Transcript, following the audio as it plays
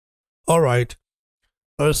All right.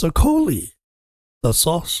 So Okolie, the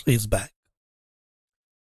sauce is back.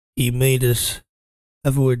 He made his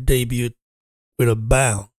heavyweight debut with a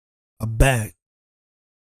bang,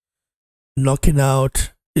 knocking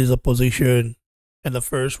out his opposition in the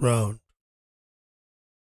first round.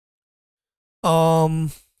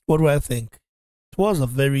 What do I think? It was a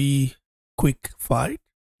very quick fight,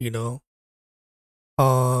 you know.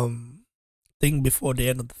 I think before the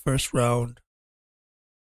end of the first round,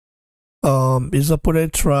 his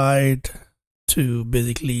opponent tried to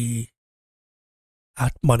basically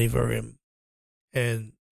outmaneuver him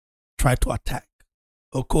and try to attack.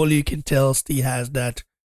 Okolie, you can tell, still has that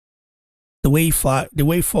the way he fought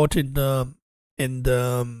in the in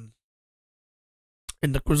the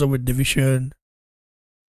cruiserweight division.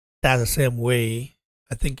 That's the same way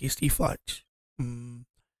I think he still fights. Mm,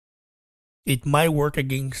 it might work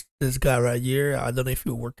against this guy right here. I don't know if it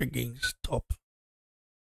will work against top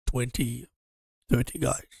 20, 30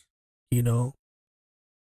 guys. You know,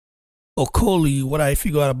 Okolie. What I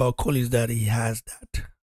figure out about Okolie is that he has that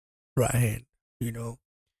right hand. You know,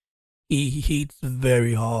 he hits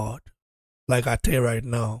very hard. Like I tell you right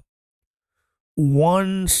now,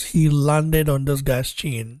 once he landed on this guy's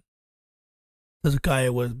chin, this guy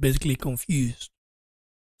was basically confused.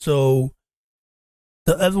 So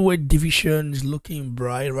the heavyweight division is looking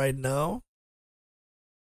bright right now.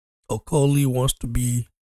 Okolie wants to be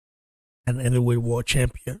an heavyweight world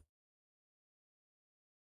champion,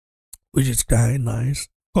 which is kind of nice.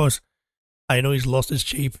 Of course, I know he's lost his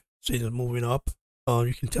shape, so he's moving up.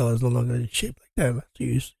 You can tell he's no longer in shape like that as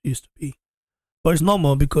he used to be. But it's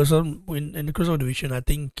normal because when in the cruiserweight division, I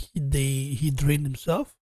think he drained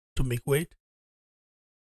himself to make weight,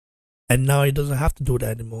 and now he doesn't have to do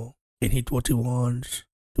that anymore. He can hit what he wants,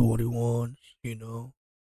 do what he wants. You know.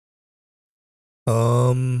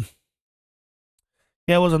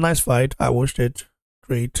 Yeah, it was a nice fight. I watched it.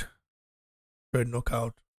 Great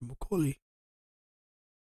knockout from Okolie,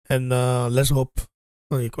 and let's hope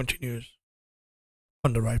he continues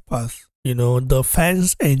on the right path. You know, the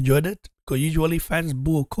fans enjoyed it because usually fans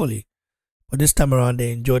boo Okolie, but this time around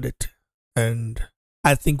they enjoyed it, and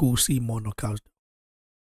I think we'll see more knockouts.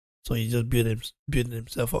 So he just building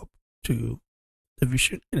himself up to the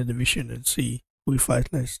division and see who he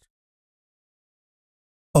fights next.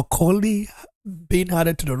 Okolie being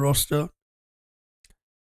added to the roster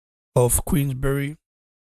of Queensberry,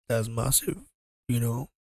 that's massive, you know.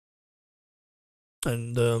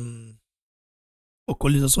 And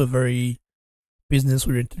Okolie is also a very business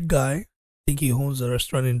oriented guy. I think he owns a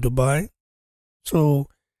restaurant in Dubai. So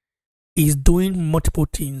he's doing multiple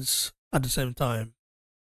things at the same time.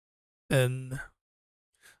 And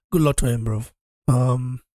good luck to him, bro.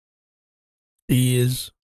 He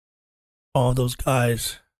is one of those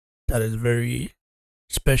guys that is very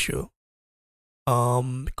special.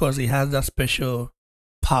 Because he has that special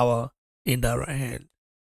power in that right hand.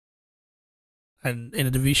 And in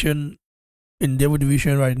the division, in the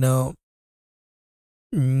division right now,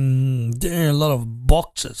 there are a lot of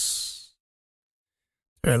boxers,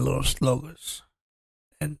 there are a lot of sluggers,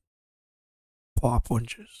 and power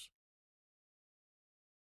punchers.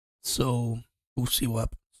 So we'll see what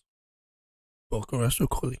happens. But congrats to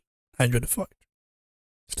Okolie. I enjoyed the fight.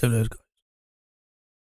 Still, let's go.